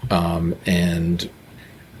 and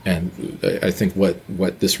I think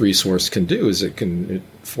what this resource can do is it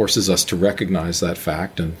forces us to recognize that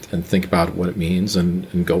fact and think about what it means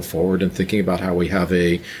and go forward and thinking about how we have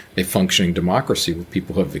a functioning democracy with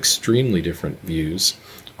people who have extremely different views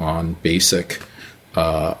on basic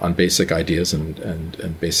ideas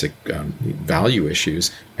and basic value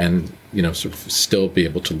issues, and sort of still be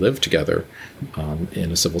able to live together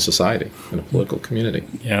in a civil society, in a political community.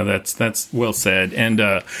 Yeah, that's well said. And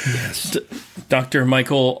yes. Dr.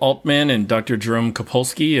 Michael Altman and Dr. Jerome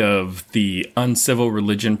Copulsky of the Uncivil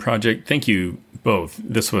Religion Project, thank you both.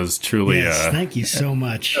 This was truly thank you so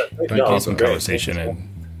much. Awesome conversation and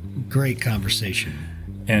great conversation.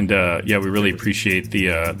 And we really appreciate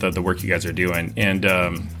the work you guys are doing. And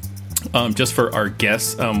just for our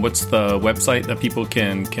guests, what's the website that people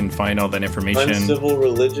can find all that information?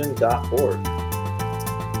 Uncivilreligion.org.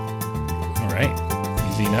 All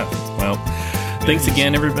right, easy enough. Well, thanks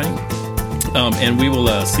again, everybody. And we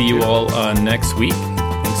will see you all next week.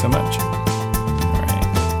 Thanks so much.